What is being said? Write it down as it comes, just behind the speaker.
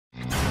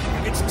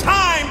It's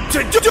time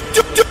to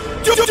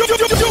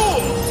duel!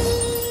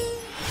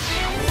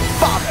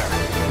 Father,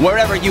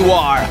 wherever you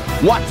are,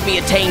 watch me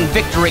attain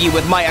victory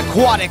with my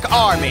aquatic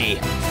army.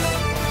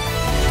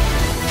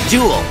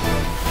 Duel.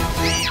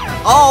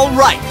 All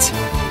right.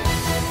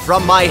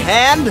 From my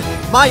hand,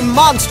 my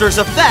monster's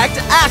effect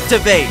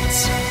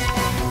activates.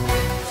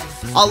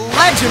 A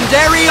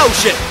legendary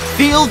ocean.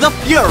 Feel the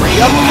fury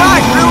of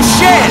Kaiba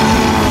Shin.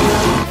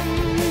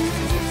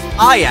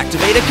 I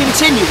activate a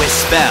continuous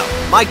spell.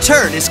 My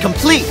turn is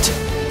complete.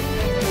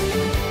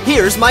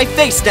 Here's my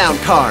face down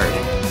card.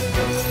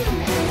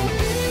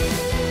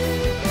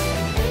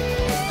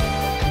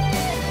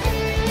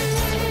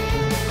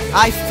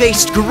 I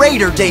faced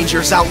greater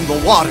dangers out in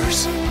the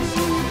waters.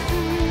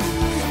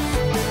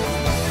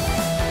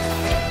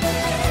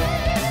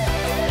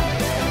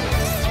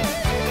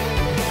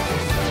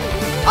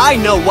 I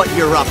know what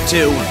you're up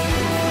to.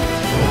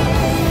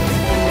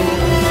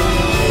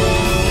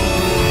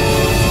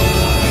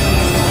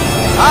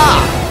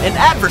 Ah, an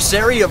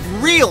adversary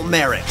of real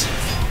merit.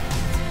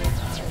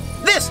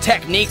 This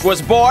technique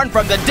was born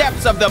from the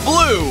depths of the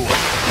blue.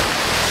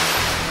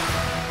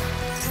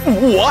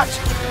 What?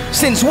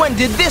 Since when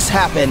did this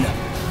happen?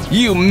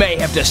 You may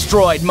have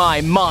destroyed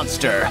my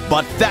monster,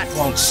 but that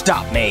won't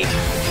stop me.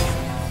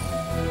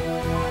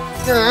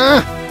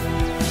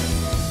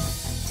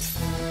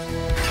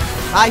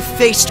 I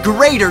faced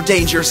greater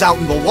dangers out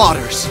in the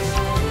waters.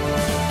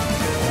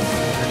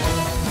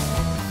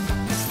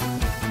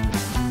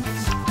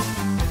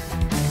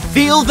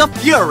 Feel the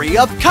fury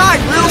of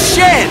Kaiba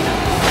Shin!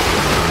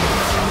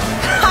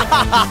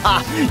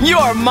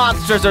 Your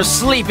monsters are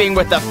sleeping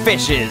with the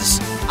fishes.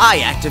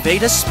 I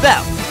activate a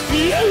spell.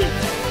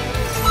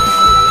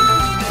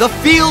 The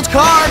field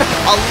card,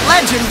 a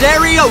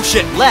legendary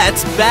ocean.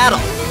 Let's battle.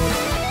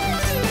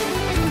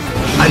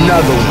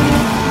 Another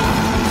one.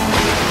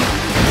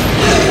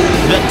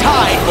 The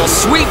tide will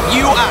sweep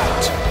you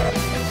out.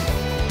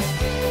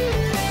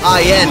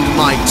 I end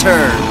my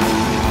turn.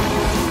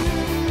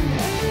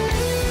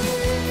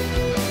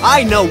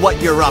 I know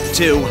what you're up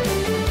to.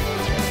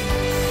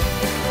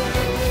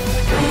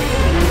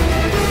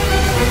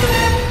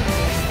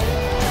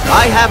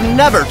 I have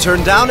never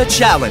turned down a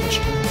challenge.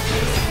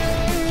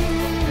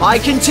 My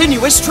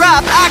continuous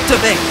trap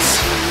activates.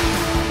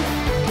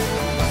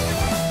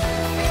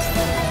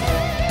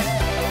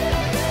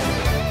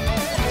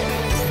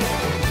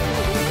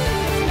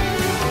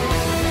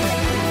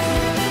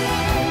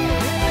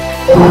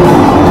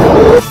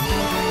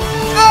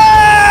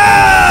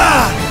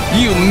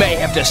 You may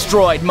have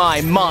destroyed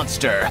my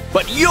monster,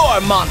 but your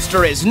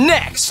monster is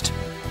next!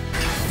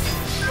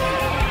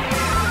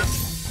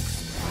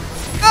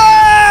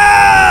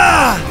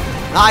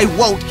 I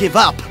won't give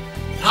up.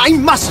 I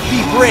must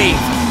be brave.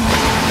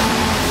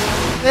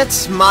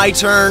 It's my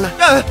turn.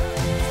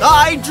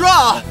 I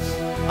draw.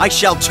 I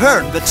shall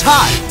turn the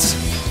tides.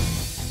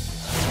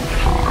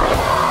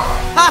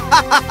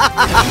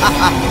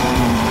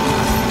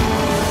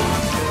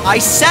 I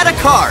set a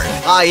card.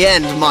 I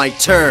end my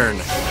turn.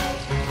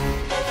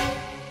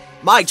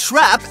 My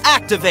trap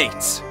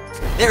activates.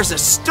 There's a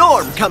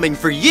storm coming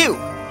for you.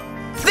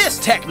 This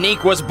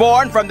technique was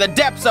born from the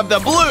depths of the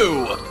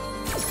blue.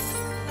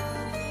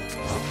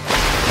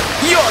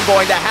 You're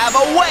going to have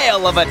a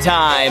whale of a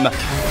time.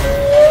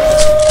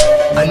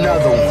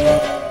 Another one.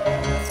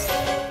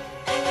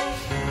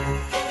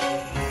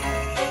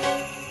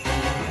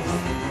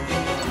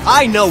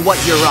 I know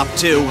what you're up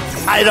to.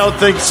 I don't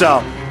think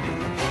so.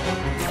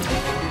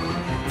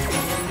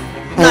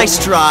 Nice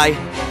try.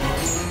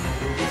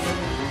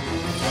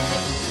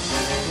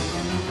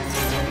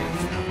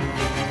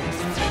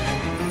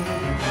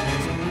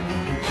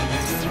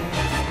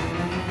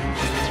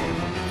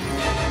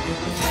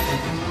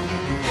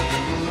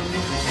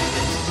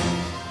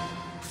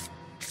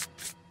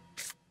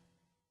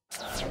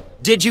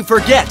 Did you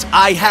forget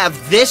I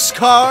have this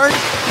card?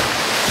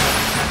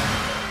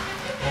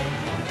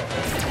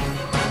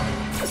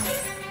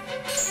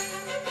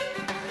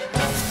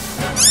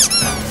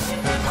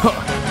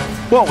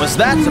 What was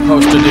that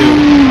supposed to do?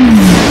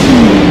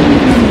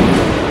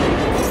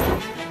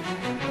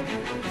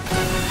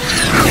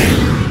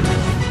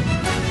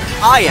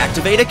 I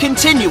activate a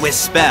continuous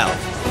spell.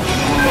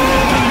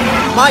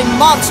 My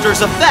monster's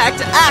effect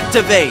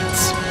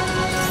activates.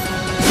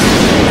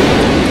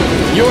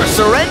 You're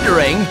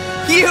surrendering?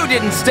 You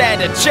didn't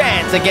stand a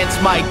chance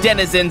against my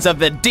denizens of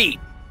the deep.